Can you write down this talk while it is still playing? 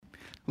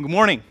Good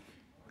morning.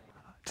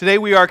 Today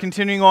we are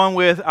continuing on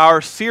with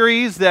our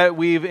series that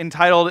we've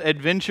entitled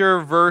Adventure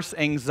vs.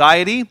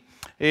 Anxiety.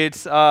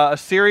 It's a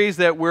series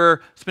that we're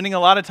spending a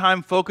lot of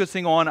time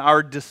focusing on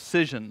our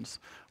decisions.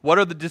 What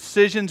are the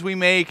decisions we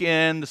make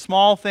in the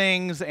small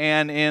things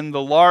and in the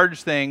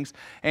large things?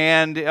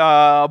 And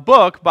a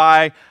book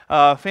by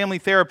a family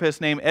therapist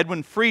named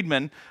Edwin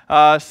Friedman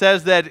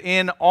says that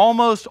in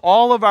almost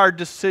all of our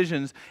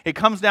decisions, it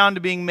comes down to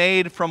being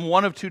made from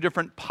one of two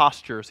different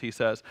postures, he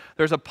says.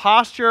 There's a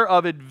posture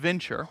of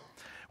adventure,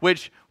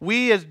 which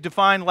we has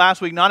defined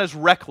last week not as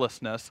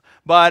recklessness,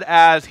 but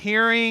as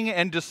hearing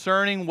and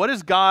discerning what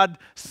is God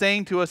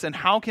saying to us and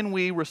how can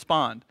we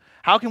respond.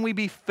 How can we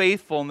be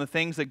faithful in the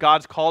things that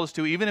God's called us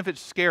to, even if it's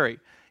scary,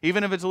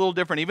 even if it's a little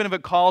different, even if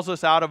it calls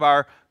us out of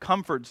our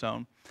comfort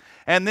zone?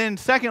 And then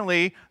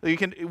secondly,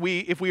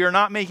 if we are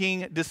not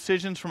making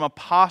decisions from a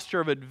posture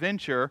of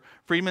adventure,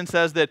 Friedman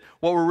says that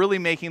what we're really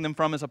making them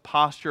from is a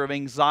posture of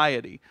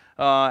anxiety.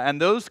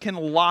 And those can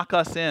lock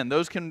us in.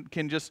 Those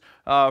can just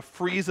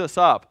freeze us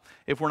up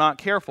if we're not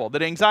careful.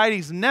 That anxiety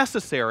is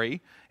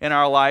necessary in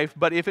our life,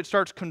 but if it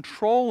starts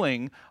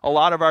controlling a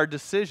lot of our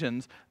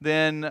decisions,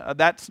 then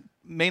that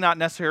may not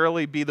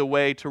necessarily be the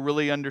way to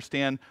really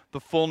understand the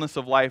fullness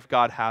of life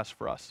God has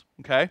for us.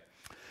 Okay?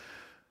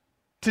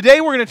 Today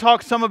we're going to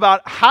talk some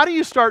about how do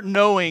you start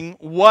knowing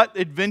what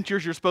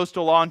adventures you're supposed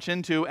to launch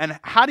into, and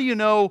how do you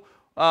know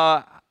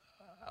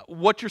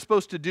what you're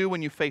supposed to do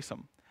when you face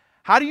them?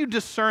 How do you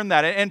discern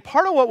that? And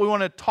part of what we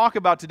want to talk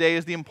about today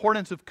is the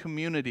importance of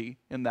community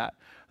in that,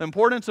 the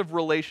importance of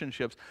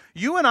relationships.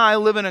 You and I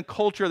live in a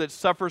culture that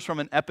suffers from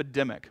an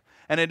epidemic,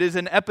 and it is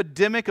an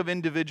epidemic of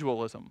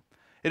individualism.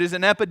 It is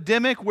an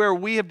epidemic where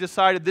we have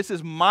decided this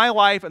is my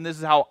life and this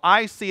is how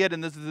I see it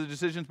and this is the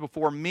decisions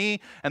before me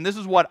and this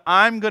is what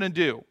I'm going to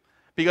do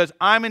because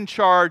I'm in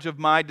charge of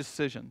my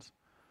decisions.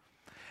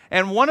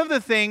 And one of the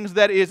things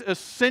that is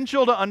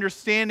essential to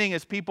understanding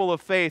as people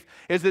of faith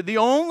is that the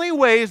only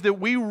ways that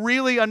we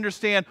really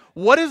understand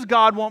what does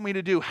God want me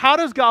to do, how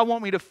does God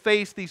want me to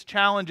face these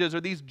challenges or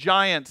these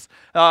giants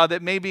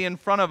that may be in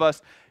front of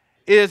us,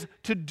 is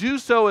to do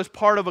so as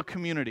part of a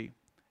community,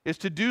 is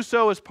to do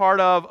so as part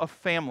of a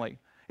family,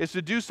 is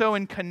to do so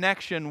in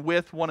connection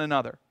with one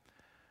another.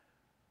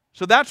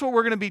 So that's what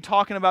we're going to be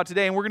talking about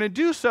today, and we're going to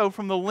do so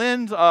from the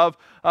lens of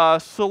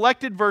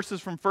selected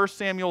verses from 1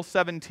 Samuel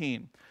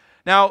 17.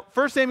 Now,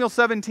 1 Samuel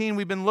 17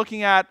 we've been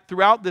looking at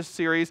throughout this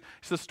series.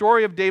 It's the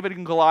story of David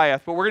and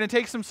Goliath, but we're going to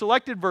take some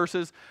selected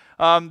verses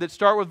that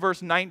start with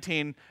verse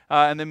 19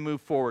 and then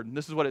move forward. And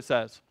this is what it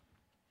says.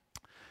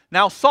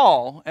 Now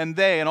Saul and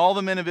they and all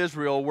the men of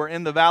Israel were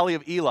in the valley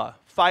of Elah,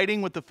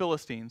 fighting with the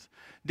Philistines.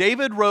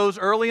 David rose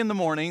early in the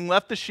morning,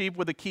 left the sheep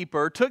with a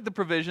keeper, took the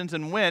provisions,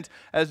 and went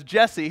as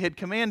Jesse had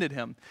commanded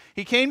him.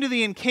 He came to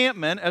the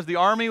encampment as the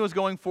army was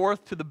going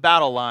forth to the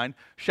battle line,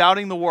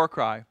 shouting the war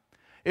cry.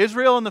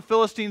 Israel and the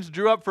Philistines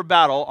drew up for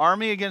battle,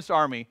 army against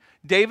army.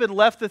 David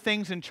left the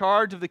things in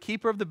charge of the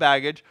keeper of the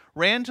baggage,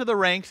 ran to the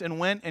ranks, and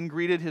went and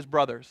greeted his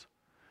brothers.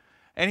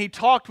 And he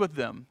talked with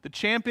them.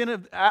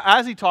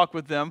 As he talked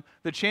with them,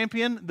 the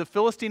champion, the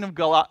Philistine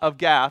of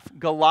Gath,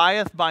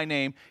 Goliath by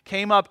name,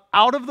 came up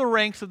out of the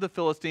ranks of the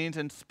Philistines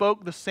and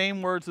spoke the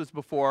same words as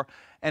before,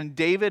 and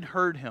David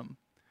heard him.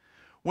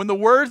 When the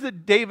words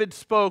that David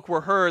spoke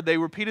were heard, they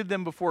repeated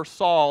them before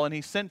Saul, and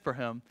he sent for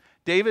him.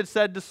 David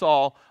said to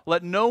Saul,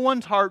 "Let no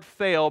one's heart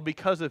fail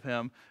because of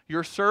him.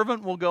 Your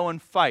servant will go and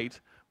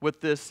fight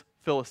with this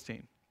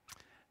Philistine."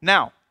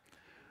 Now,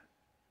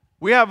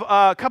 we have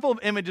a couple of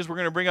images we're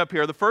going to bring up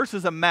here. The first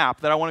is a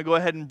map that I want to go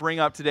ahead and bring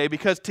up today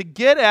because to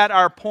get at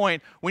our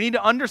point, we need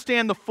to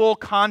understand the full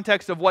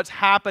context of what's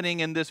happening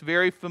in this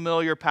very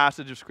familiar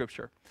passage of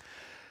Scripture.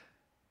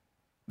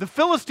 The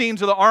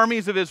Philistines are the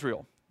armies of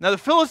Israel. Now, the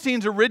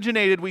Philistines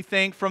originated, we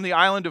think, from the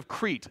island of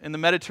Crete in the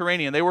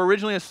Mediterranean. They were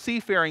originally a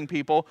seafaring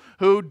people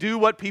who do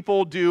what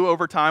people do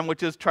over time,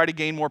 which is try to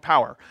gain more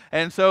power.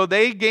 And so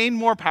they gained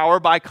more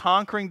power by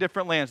conquering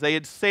different lands. They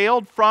had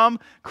sailed from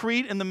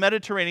Crete in the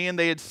Mediterranean.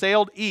 They had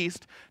sailed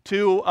east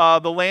to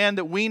the land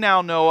that we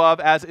now know of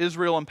as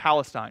Israel and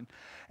Palestine.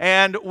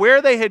 And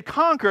where they had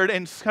conquered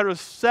and sort of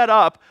set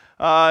up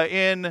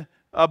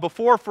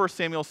before 1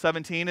 Samuel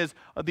 17 is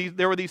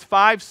there were these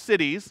 5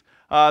 cities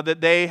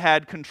that they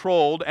had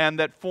controlled and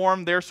that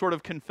formed their sort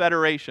of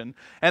confederation.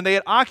 And they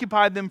had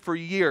occupied them for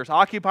years,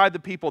 occupied the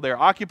people there,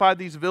 occupied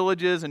these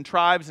villages and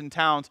tribes and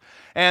towns,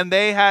 and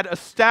they had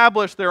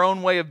established their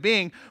own way of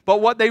being.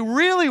 But what they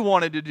really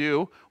wanted to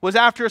do was,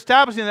 after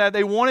establishing that,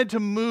 they wanted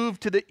to move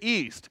to the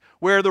east,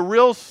 where the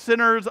real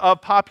centers of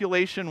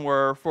population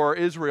were for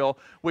Israel,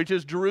 which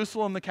is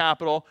Jerusalem, the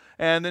capital,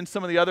 and then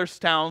some of the other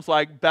towns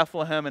like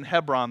Bethlehem and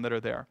Hebron that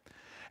are there.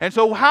 And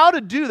so how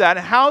to do that,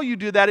 and how you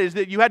do that, is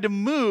that you had to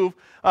move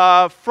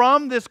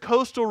from this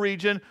coastal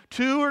region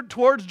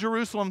towards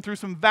Jerusalem through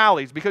some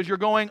valleys, because you're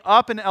going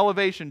up in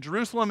elevation.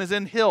 Jerusalem is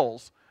in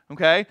hills,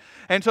 okay?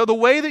 And so the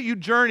way that you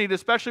journeyed,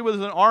 especially with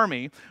an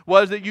army,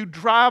 was that you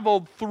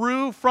traveled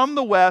through from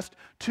the west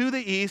to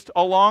the east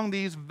along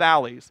these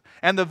valleys.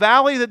 And the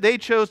valley that they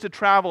chose to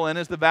travel in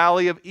is the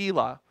valley of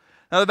Elah.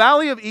 Now, the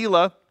valley of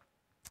Elah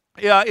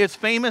is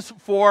famous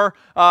for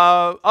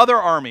other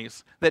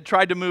armies that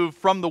tried to move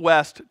from the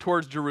west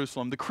towards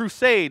Jerusalem. The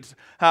Crusades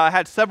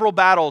had several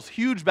battles,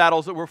 huge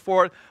battles that were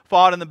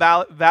fought in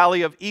the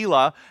Valley of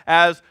Elah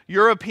as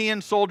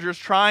European soldiers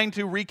trying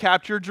to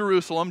recapture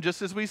Jerusalem,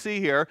 just as we see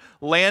here,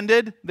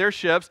 landed their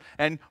ships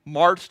and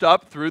marched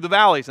up through the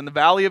valleys. And the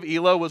Valley of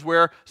Elah was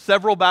where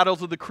several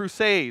battles of the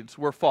Crusades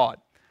were fought.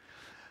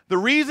 The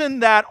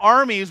reason that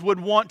armies would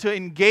want to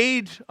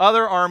engage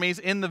other armies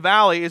in the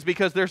valley is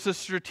because there's a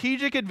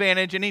strategic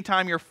advantage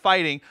anytime you're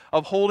fighting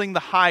of holding the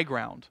high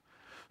ground.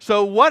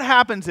 So what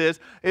happens is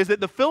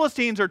that the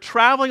Philistines are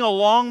traveling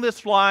along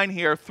this line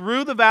here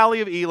through the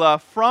Valley of Elah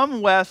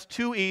from west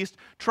to east,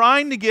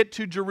 trying to get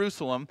to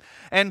Jerusalem.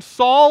 And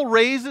Saul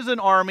raises an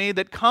army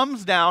that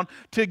comes down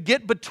to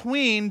get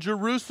between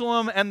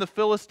Jerusalem and the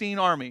Philistine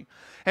army.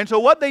 And so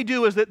what they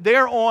do is that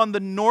they're on the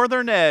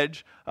northern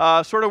edge,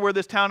 sort of where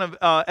this town of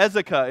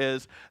Ezekah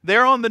is.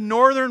 They're on the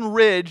northern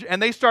ridge,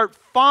 and they start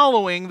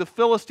following the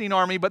Philistine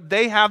army, but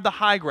they have the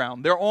high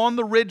ground. They're on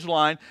the ridge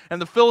line, and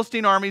the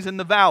Philistine army's in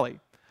the valley.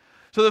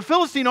 So the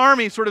Philistine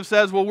army sort of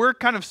says, well, we're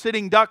kind of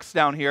sitting ducks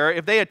down here.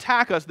 If they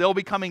attack us, they'll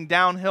be coming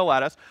downhill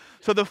at us.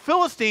 So the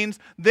Philistines,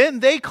 then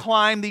they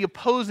climb the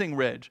opposing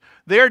ridge.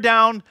 They're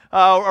down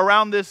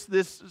around this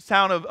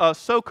town of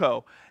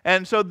Soko.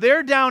 And so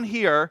they're down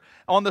here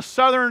on the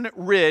southern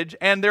ridge,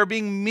 and they're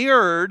being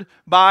mirrored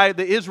by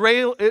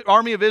the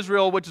army of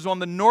Israel, which is on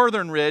the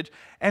northern ridge,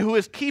 and who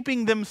is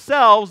keeping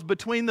themselves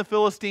between the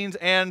Philistines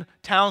and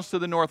towns to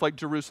the north, like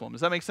Jerusalem.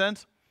 Does that make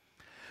sense?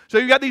 So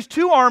you've got these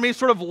two armies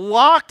sort of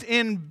locked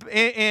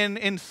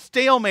in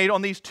stalemate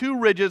on these two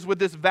ridges with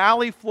this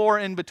valley floor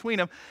in between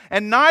them,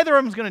 and neither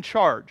of them is going to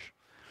charge.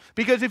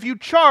 Because if you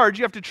charge,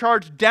 you have to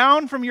charge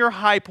down from your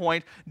high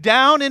point,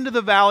 down into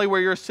the valley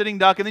where you're a sitting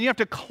duck, and then you have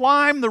to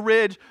climb the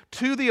ridge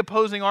to the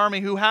opposing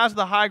army who has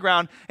the high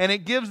ground, and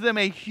it gives them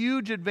a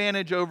huge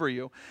advantage over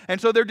you.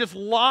 And so they're just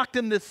locked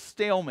in this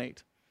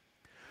stalemate.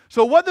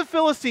 So what the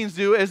Philistines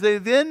do is they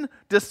then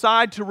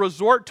decide to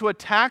resort to a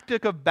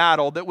tactic of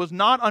battle that was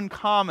not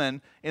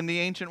uncommon in the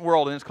ancient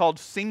world, and it's called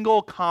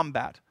single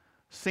combat.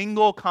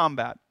 Single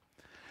combat.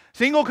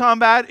 Single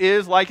combat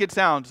is like it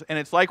sounds, and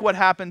it's like what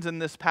happens in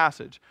this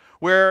passage,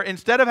 where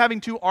instead of having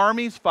two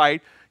armies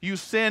fight, you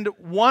send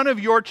one of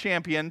your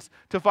champions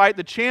to fight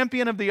the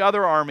champion of the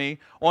other army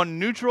on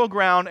neutral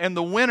ground, and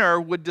the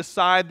winner would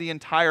decide the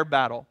entire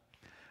battle.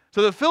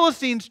 So the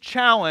Philistines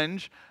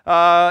challenge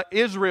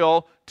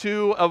Israel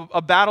to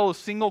a battle of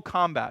single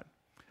combat.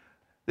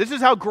 This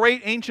is how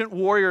great ancient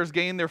warriors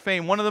gained their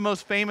fame. One of the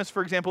most famous,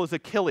 for example, is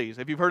Achilles.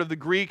 If you've heard of the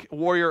Greek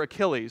warrior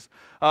Achilles.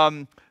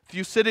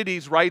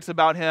 Thucydides writes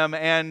about him,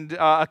 and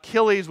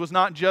Achilles was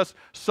not just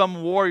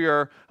some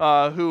warrior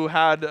who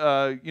had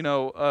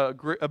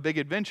a big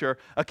adventure.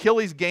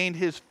 Achilles gained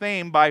his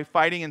fame by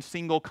fighting in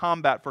single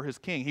combat for his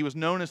king. He was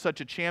known as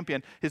such a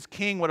champion. His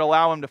king would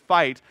allow him to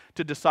fight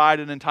to decide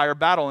an entire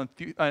battle,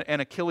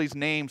 and Achilles'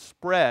 name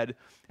spread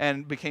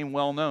and became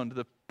well known to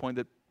the point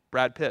that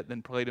Brad Pitt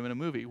then played him in a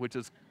movie, which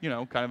is,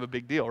 kind of a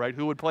big deal, right?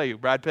 Who would play you?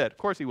 Brad Pitt. Of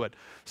course he would.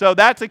 So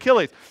that's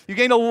Achilles. You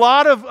gained a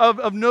lot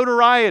of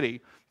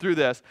notoriety through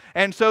this.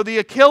 And so the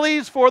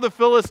Achilles for the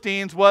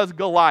Philistines was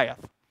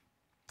Goliath.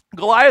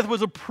 Goliath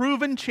was a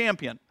proven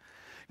champion.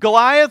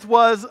 Goliath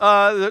was,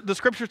 the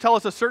scriptures tell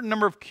us, a certain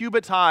number of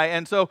cubits high,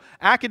 and so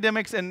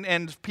academics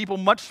and people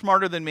much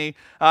smarter than me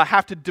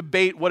have to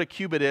debate what a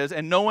cubit is,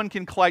 and no one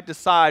can quite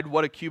decide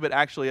what a cubit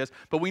actually is,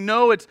 but we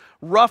know it's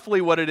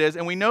roughly what it is,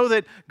 and we know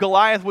that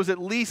Goliath was at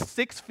least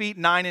 6 feet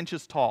 9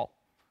 inches tall.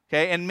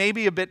 Okay, and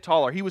maybe a bit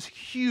taller. He was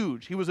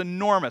huge. He was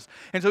enormous.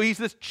 And so he's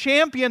this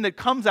champion that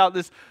comes out,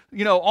 this,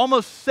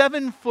 almost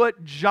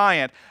 7-foot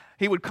giant.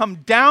 He would come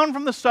down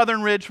from the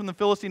southern ridge from the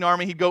Philistine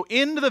army. He'd go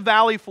into the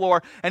valley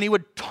floor, and he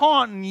would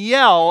taunt and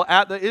yell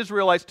at the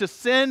Israelites to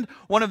send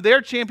one of their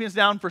champions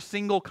down for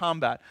single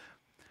combat.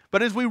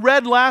 But as we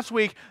read last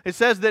week, it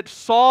says that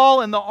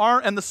Saul and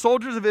the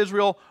soldiers of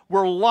Israel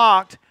were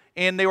locked,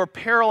 and they were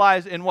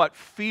paralyzed in what?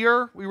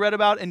 Fear, we read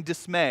about, and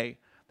dismay.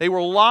 They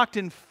were locked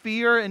in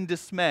fear and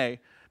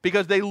dismay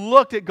because they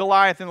looked at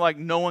Goliath and like,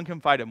 no one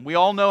can fight him. We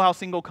all know how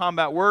single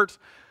combat works,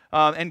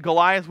 and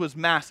Goliath was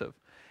massive.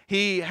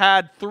 He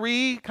had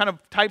 3 kind of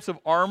types of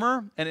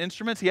armor and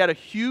instruments. He had a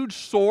huge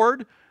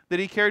sword that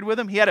he carried with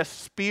him. He had a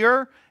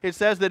spear. It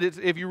says that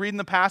if you read in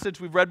the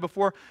passage we've read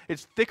before,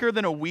 it's thicker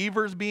than a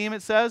weaver's beam,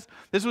 it says.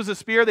 This was a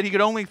spear that he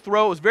could only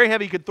throw. It was very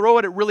heavy. He could throw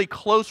it at really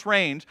close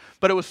range,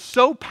 but it was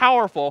so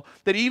powerful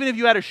that even if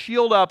you had a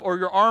shield up or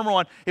your armor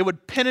on, it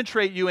would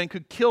penetrate you and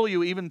could kill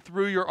you even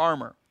through your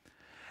armor.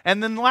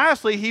 And then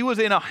lastly, he was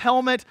in a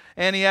helmet,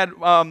 and he had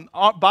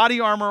body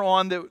armor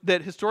on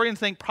that historians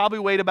think probably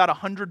weighed about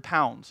 100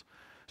 pounds.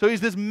 So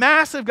he's this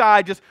massive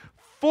guy just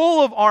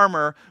full of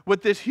armor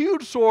with this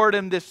huge sword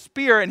and this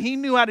spear, and he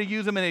knew how to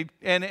use them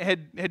and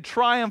had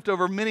triumphed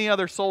over many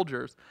other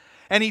soldiers.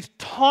 And he's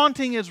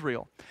taunting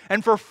Israel.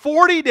 And for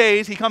 40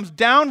 days, he comes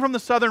down from the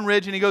southern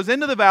ridge, and he goes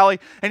into the valley,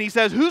 and he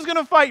says, who's going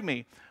to fight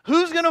me?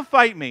 Who's going to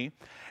fight me?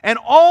 And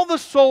all the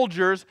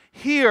soldiers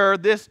hear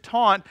this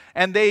taunt,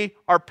 and they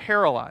are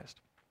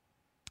paralyzed.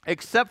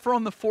 Except for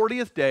on the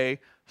 40th day,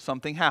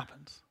 something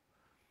happens.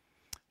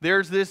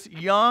 There's this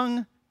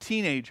young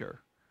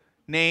teenager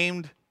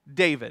named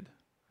David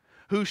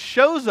who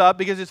shows up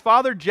because his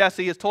father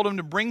Jesse has told him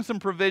to bring some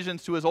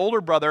provisions to his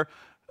older brother,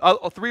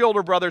 three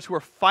older brothers who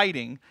are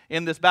fighting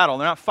in this battle.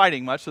 They're not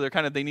fighting much, so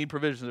they need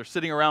provisions. They're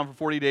sitting around for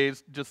 40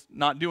 days just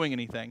not doing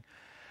anything.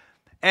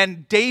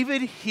 And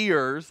David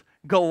hears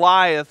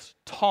Goliath's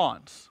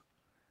taunts.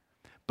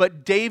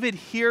 But David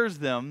hears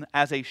them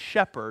as a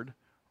shepherd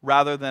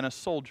rather than a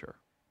soldier.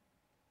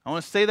 I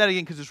want to say that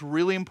again because it's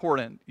really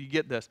important. You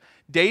get this.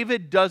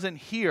 David doesn't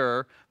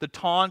hear the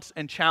taunts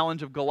and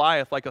challenge of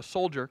Goliath like a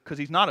soldier because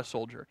he's not a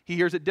soldier. He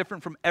hears it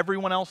different from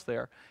everyone else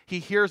there. He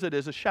hears it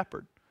as a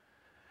shepherd.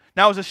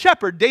 Now, as a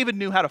shepherd, David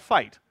knew how to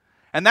fight.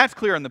 And that's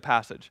clear in the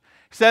passage.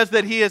 It says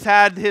that he has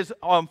had his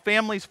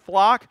family's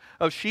flock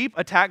of sheep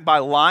attacked by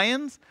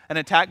lions and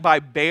attacked by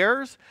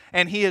bears,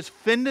 and he has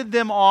fended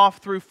them off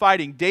through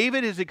fighting.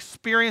 David is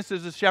experienced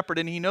as a shepherd,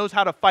 and he knows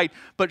how to fight,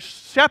 but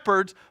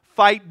shepherds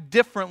fight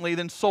differently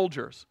than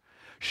soldiers.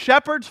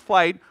 Shepherds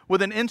fight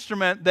with an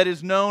instrument that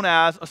is known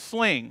as a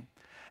sling.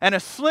 And a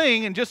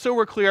sling, and just so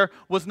we're clear,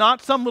 was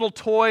not some little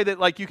toy that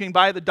like you can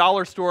buy at the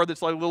dollar store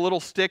that's like a little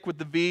stick with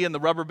the V and the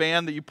rubber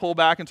band that you pull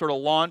back and sort of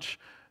launch,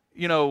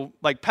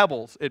 like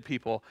pebbles at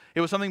people.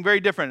 It was something very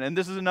different, and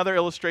this is another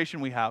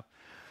illustration we have.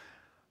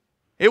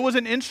 It was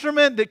an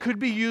instrument that could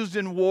be used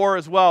in war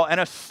as well, and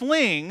a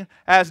sling,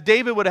 as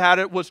David would have had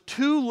it, was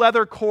two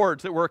leather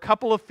cords that were a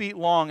couple of feet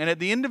long, and at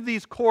the end of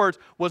these cords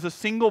was a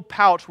single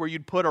pouch where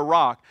you'd put a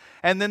rock.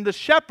 And then the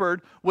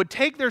shepherd would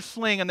take their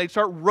sling and they'd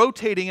start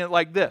rotating it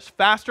like this,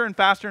 faster and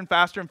faster and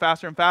faster and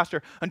faster and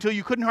faster, until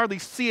you couldn't hardly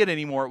see it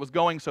anymore. It was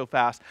going so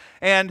fast.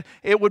 And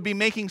it would be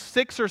making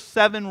 6 or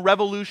 7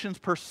 revolutions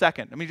per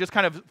second. I mean, just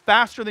kind of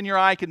faster than your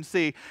eye can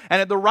see.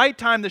 And at the right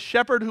time, the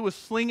shepherd who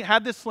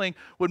had this sling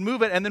would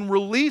move it and then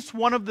release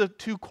one of the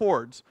two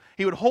cords.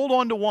 He would hold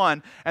on to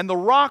one, and the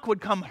rock would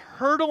come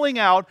hurtling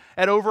out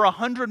at over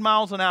 100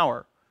 miles an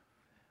hour.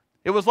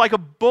 It was like a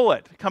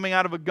bullet coming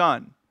out of a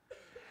gun.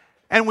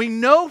 And we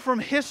know from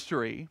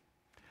history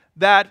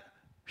that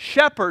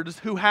shepherds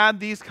who had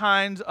these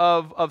kinds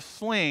of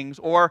slings,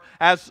 or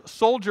as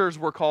soldiers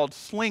were called,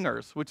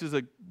 slingers, which is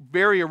a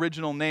very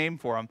original name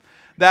for them,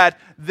 that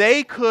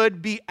they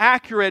could be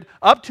accurate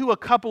up to a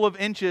couple of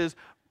inches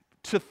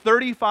to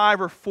 35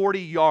 or 40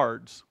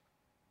 yards.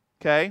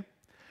 Okay?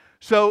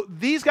 So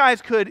these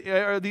guys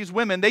these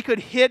women, they could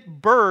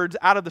hit birds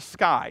out of the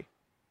sky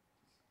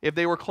if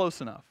they were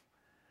close enough.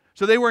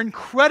 So they were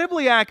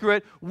incredibly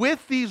accurate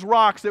with these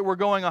rocks that were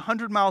going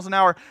 100 miles an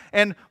hour.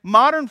 And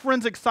modern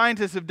forensic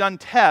scientists have done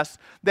tests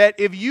that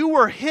if you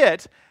were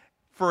hit,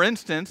 for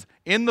instance,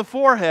 in the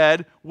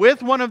forehead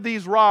with one of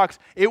these rocks,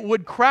 it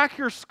would crack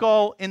your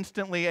skull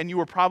instantly and you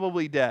were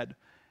probably dead.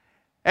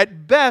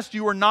 At best,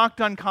 you were knocked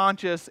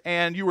unconscious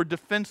and you were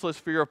defenseless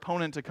for your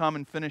opponent to come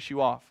and finish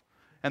you off.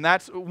 And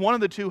that's one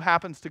of the two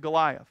happens to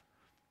Goliath.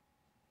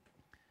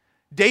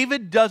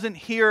 David doesn't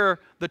hear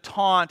the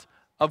taunt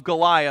of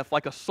Goliath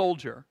like a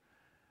soldier,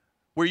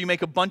 where you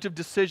make a bunch of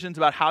decisions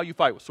about how you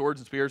fight with swords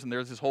and spears, and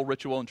there's this whole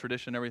ritual and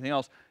tradition and everything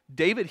else.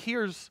 David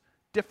hears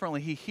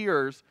differently. He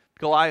hears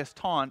Goliath's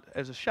taunt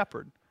as a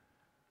shepherd,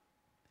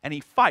 and he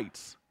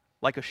fights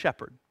like a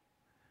shepherd.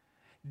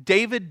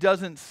 David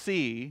doesn't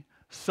see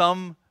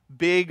some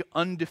big,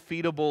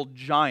 undefeatable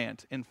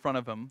giant in front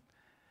of him.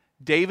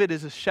 David,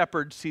 as a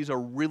shepherd, sees a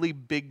really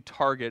big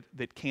target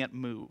that can't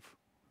move.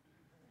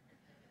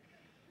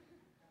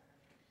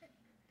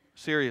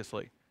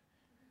 Seriously.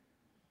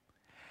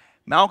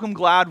 Malcolm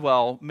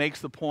Gladwell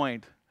makes the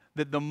point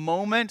that the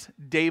moment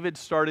David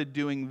started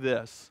doing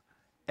this,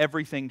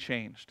 everything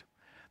changed.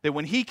 That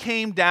when he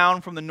came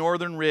down from the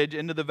northern ridge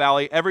into the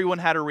valley, everyone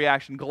had a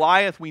reaction.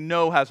 Goliath, we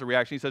know, has a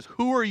reaction. He says,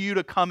 "Who are you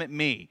to come at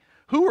me?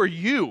 Who are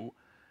you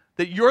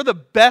that you're the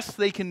best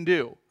they can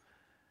do?"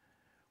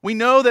 We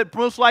know that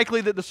most likely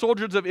that the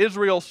soldiers of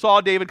Israel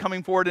saw David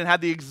coming forward and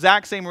had the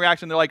exact same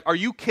reaction. They're like, "Are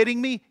you kidding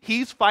me?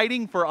 He's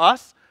fighting for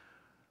us?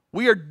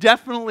 We are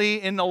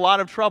definitely in a lot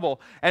of trouble."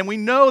 And we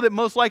know that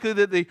most likely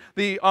that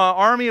the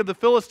army of the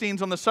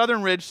Philistines on the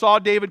southern ridge saw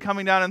David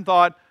coming down and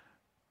thought,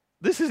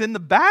 "This is in the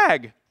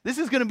bag. This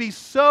is going to be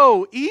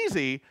so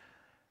easy."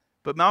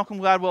 But Malcolm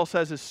Gladwell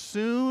says as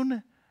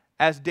soon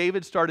as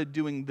David started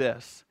doing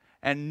this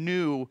and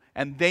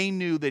they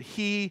knew that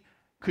he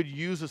could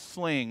use a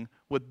sling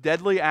with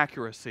deadly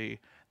accuracy,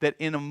 that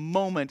in a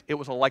moment it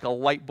was like a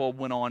light bulb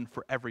went on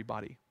for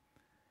everybody.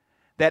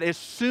 That as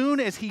soon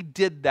as he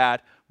did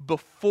that,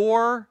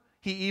 before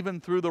he even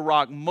threw the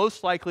rock,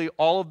 most likely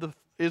all of the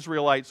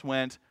Israelites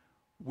went,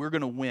 "We're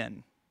going to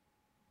win."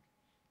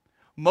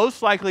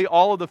 Most likely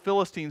all of the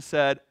Philistines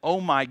said,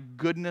 "Oh my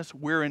goodness,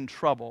 we're in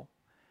trouble."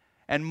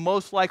 And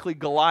most likely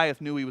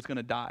Goliath knew he was going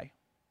to die.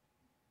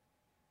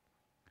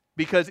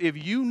 Because if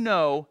you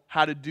know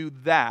how to do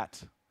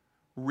that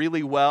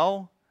really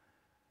well,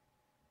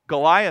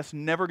 Goliath's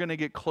never going to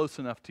get close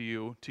enough to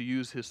you to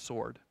use his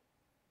sword.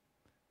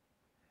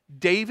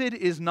 David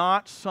is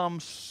not some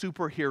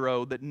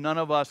superhero that none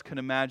of us can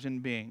imagine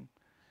being.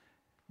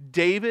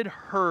 David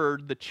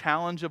heard the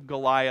challenge of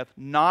Goliath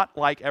not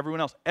like everyone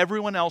else.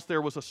 Everyone else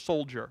there was a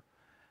soldier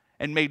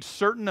and made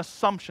certain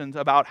assumptions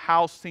about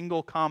how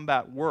single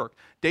combat worked.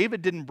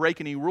 David didn't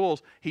break any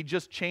rules. He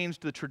just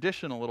changed the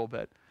tradition a little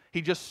bit.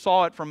 He just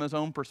saw it from his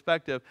own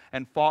perspective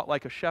and fought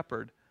like a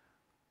shepherd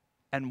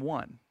and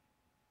won.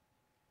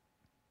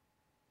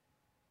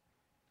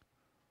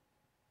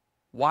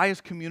 Why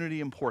is community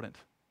important?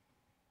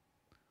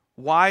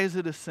 Why is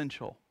it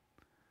essential?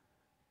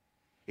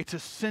 It's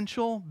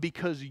essential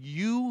because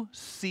you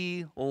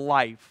see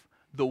life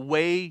the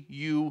way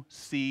you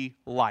see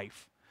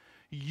life.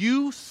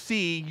 You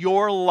see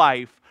your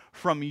life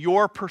from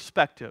your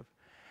perspective.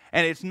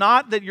 And it's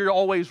not that you're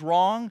always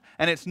wrong,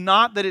 and it's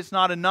not that it's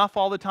not enough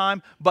all the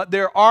time, but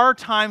there are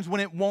times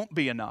when it won't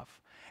be enough.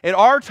 There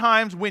are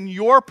times when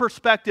your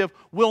perspective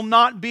will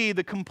not be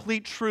the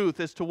complete truth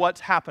as to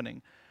what's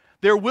happening.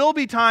 There will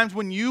be times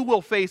when you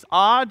will face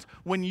odds,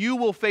 when you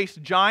will face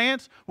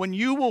giants, when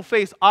you will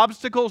face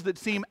obstacles that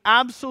seem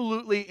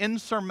absolutely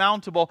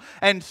insurmountable.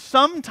 And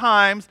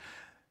sometimes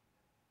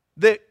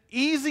the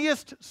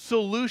easiest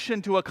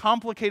solution to a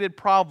complicated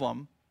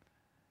problem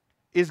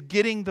is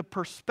getting the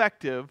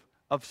perspective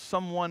of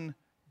someone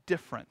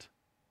different.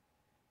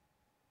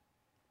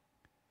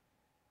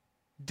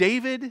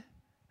 David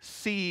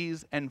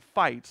sees and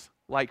fights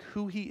like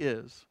who he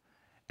is,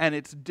 and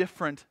it's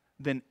different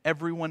than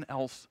everyone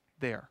else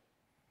there.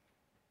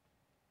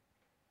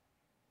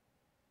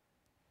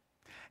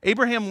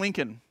 Abraham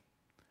Lincoln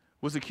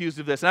was accused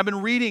of this. And I've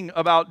been reading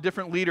about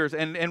different leaders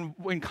and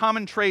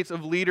common traits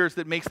of leaders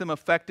that makes them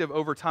effective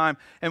over time.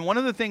 And one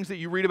of the things that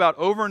you read about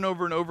over and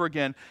over and over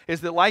again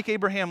is that, like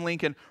Abraham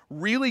Lincoln,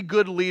 really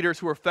good leaders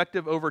who are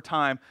effective over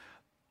time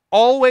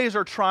always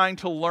are trying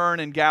to learn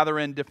and gather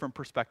in different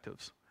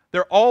perspectives.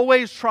 They're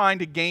always trying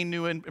to gain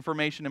new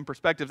information and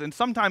perspectives, and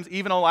sometimes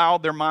even allow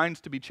their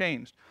minds to be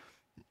changed.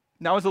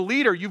 Now, as a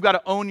leader, you've got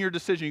to own your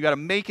decision. You've got to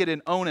make it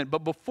and own it.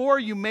 But before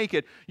you make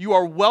it, you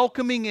are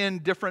welcoming in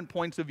different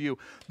points of view.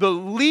 The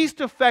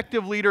least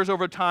effective leaders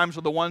over time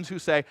are the ones who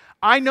say,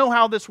 I know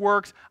how this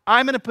works.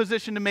 I'm in a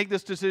position to make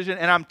this decision,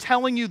 and I'm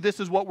telling you this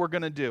is what we're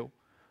going to do.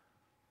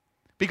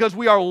 Because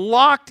we are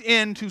locked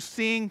into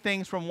seeing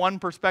things from one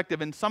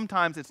perspective, and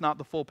sometimes it's not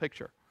the full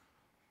picture.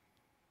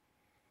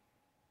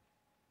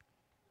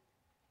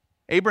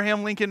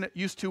 Abraham Lincoln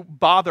used to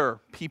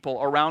bother people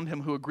around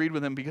him who agreed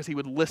with him because he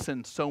would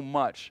listen so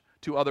much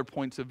to other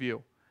points of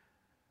view.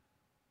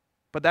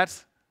 But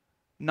that's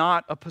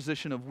not a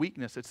position of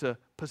weakness. It's a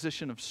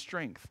position of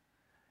strength.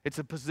 It's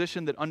a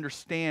position that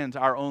understands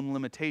our own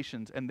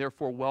limitations and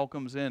therefore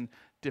welcomes in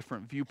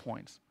different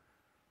viewpoints.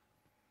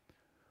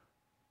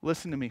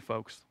 Listen to me,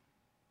 folks.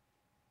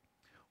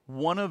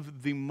 One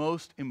of the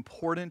most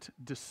important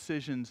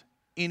decisions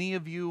any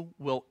of you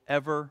will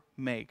ever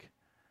make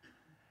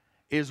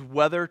is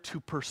whether to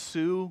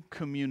pursue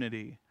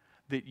community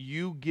that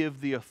you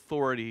give the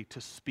authority to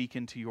speak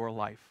into your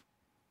life.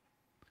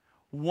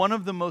 One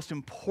of the most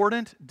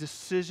important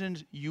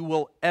decisions you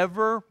will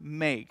ever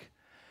make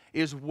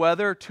is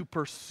whether to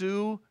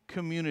pursue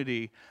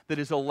community that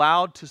is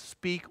allowed to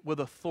speak with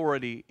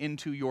authority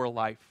into your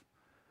life.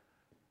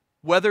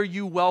 Whether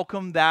you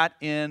welcome that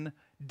in,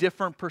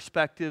 different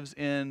perspectives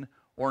in,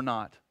 or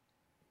not.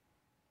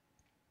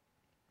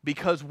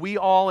 Because we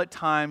all at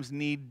times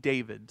need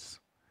Davids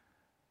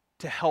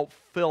to help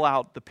fill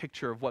out the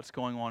picture of what's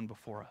going on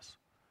before us.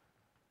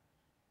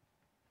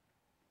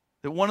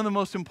 That one of the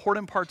most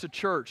important parts of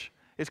church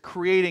is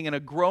creating in a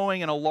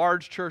growing and a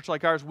large church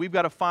like ours, we've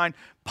got to find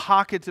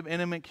pockets of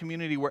intimate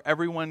community where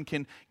everyone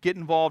can get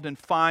involved and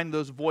find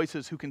those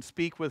voices who can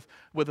speak with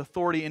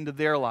authority into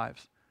their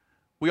lives.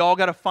 We all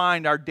got to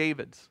find our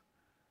Davids.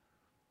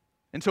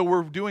 And so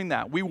we're doing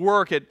that. We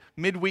work at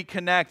Midweek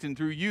Connect and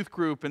through youth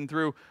group and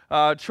through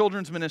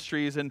children's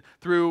ministries and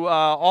through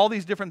all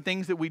these different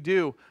things that we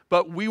do.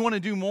 But we want to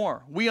do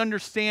more. We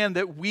understand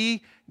that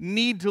we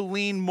need to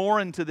lean more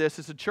into this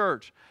as a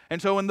church.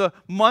 And so in the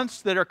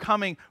months that are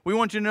coming, we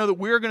want you to know that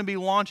we're going to be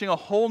launching a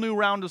whole new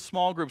round of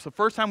small groups. The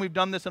first time we've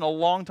done this in a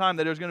long time,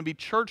 that is going to be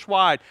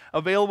church-wide,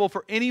 available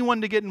for anyone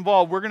to get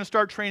involved. We're going to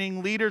start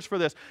training leaders for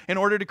this in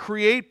order to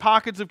create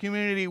pockets of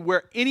community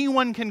where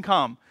anyone can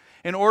come,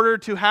 in order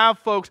to have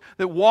folks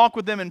that walk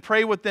with them and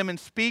pray with them and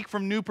speak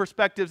from new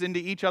perspectives into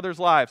each other's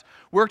lives.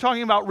 We're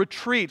talking about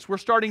retreats. We're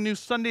starting new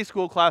Sunday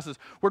school classes.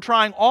 We're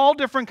trying all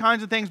different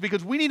kinds of things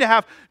because we need to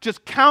have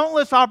just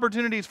countless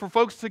opportunities for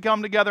folks to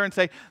come together and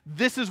say,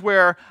 this is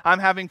where I'm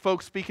having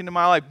folks speak into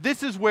my life.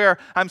 This is where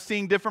I'm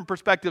seeing different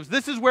perspectives.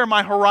 This is where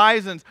my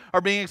horizons are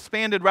being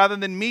expanded rather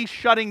than me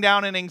shutting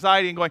down in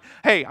anxiety and going,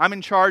 hey, I'm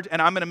in charge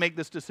and I'm going to make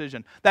this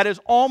decision. That is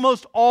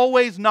almost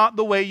always not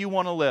the way you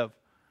want to live.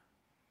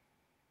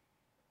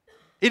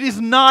 It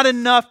is not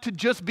enough to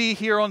just be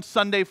here on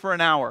Sunday for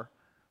an hour.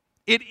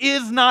 It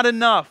is not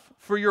enough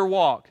for your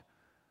walk.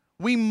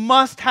 We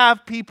must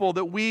have people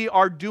that we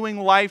are doing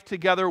life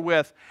together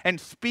with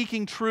and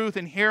speaking truth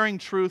and hearing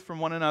truth from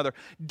one another.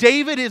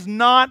 David is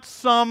not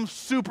some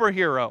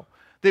superhero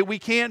that we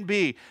can't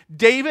be.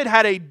 David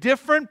had a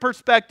different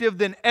perspective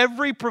than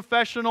every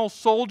professional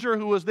soldier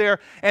who was there,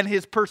 and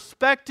his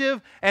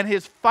perspective and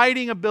his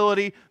fighting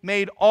ability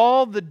made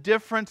all the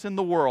difference in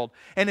the world.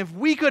 And if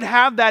we could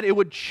have that, it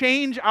would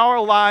change our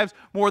lives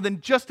more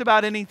than just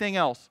about anything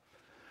else.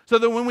 So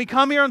that when we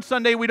come here on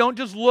Sunday, we don't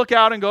just look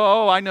out and go,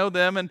 oh, I know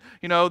them, and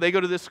they go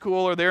to this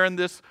school, or they're in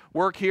this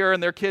work here,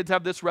 and their kids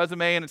have this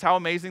resume, and it's how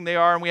amazing they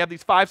are, and we have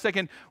these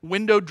 5-second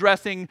window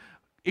dressing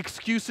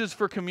excuses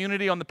for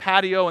community on the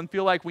patio and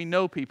feel like we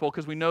know people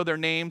because we know their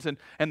names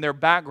and their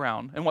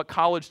background and what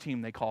college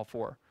team they call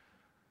for.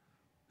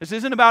 This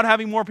isn't about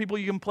having more people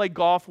you can play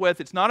golf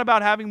with. It's not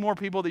about having more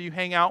people that you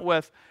hang out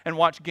with and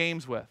watch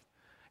games with.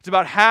 It's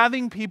about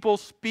having people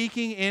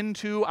speaking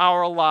into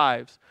our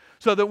lives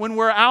so that when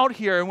we're out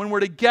here and when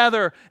we're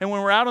together and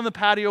when we're out on the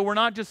patio, we're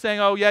not just saying,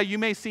 oh yeah, you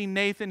may see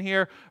Nathan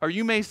here, or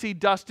you may see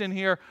Dustin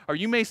here, or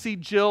you may see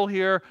Jill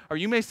here, or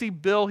you may see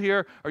Bill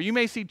here, or you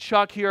may see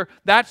Chuck here.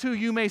 That's who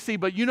you may see.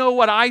 But you know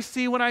what I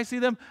see when I see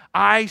them?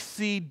 I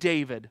see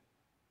David.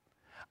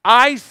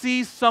 I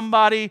see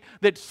somebody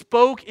that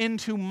spoke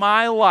into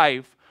my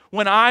life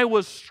when I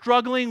was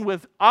struggling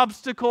with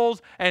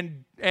obstacles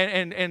and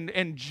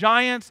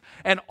giants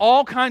and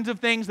all kinds of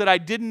things that I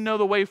didn't know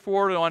the way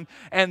forward on.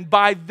 And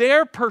by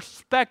their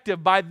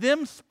perspective, by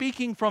them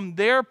speaking from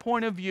their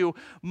point of view,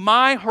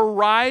 my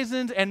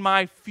horizons and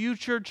my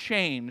future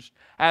changed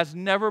as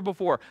never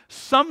before.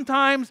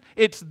 Sometimes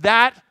it's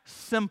that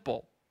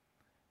simple.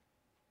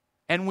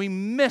 And we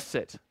miss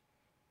it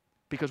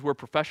because we're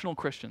professional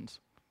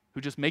Christians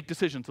who just make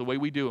decisions the way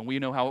we do and we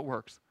know how it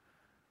works.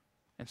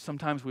 And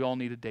sometimes we all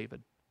need a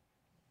David.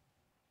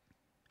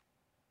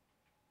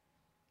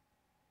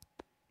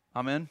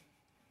 Amen?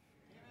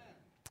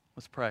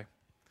 Let's pray.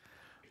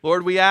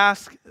 Lord, we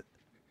ask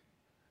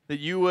that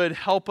you would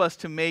help us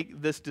to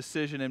make this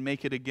decision and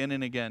make it again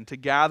and again, to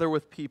gather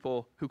with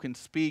people who can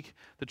speak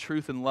the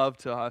truth and love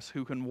to us,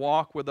 who can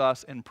walk with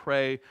us and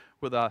pray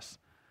with us.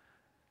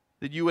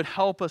 That you would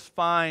help us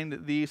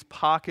find these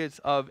pockets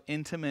of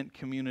intimate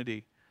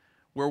community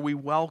where we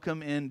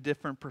welcome in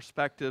different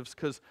perspectives,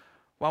 because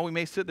while we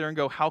may sit there and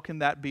go, how can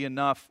that be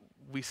enough?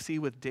 We see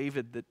with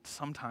David that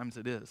sometimes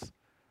it is.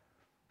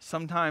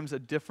 Sometimes a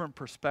different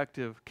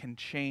perspective can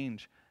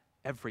change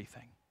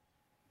everything.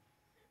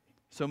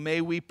 So may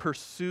we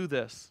pursue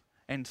this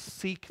and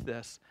seek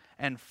this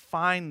and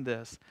find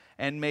this,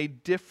 and may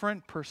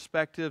different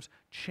perspectives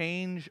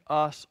change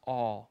us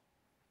all.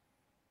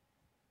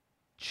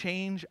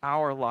 Change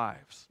our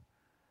lives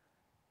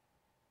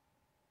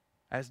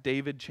as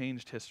David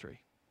changed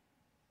history.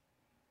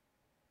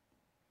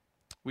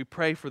 We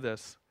pray for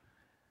this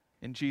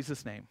in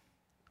Jesus' name.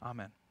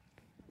 Amen.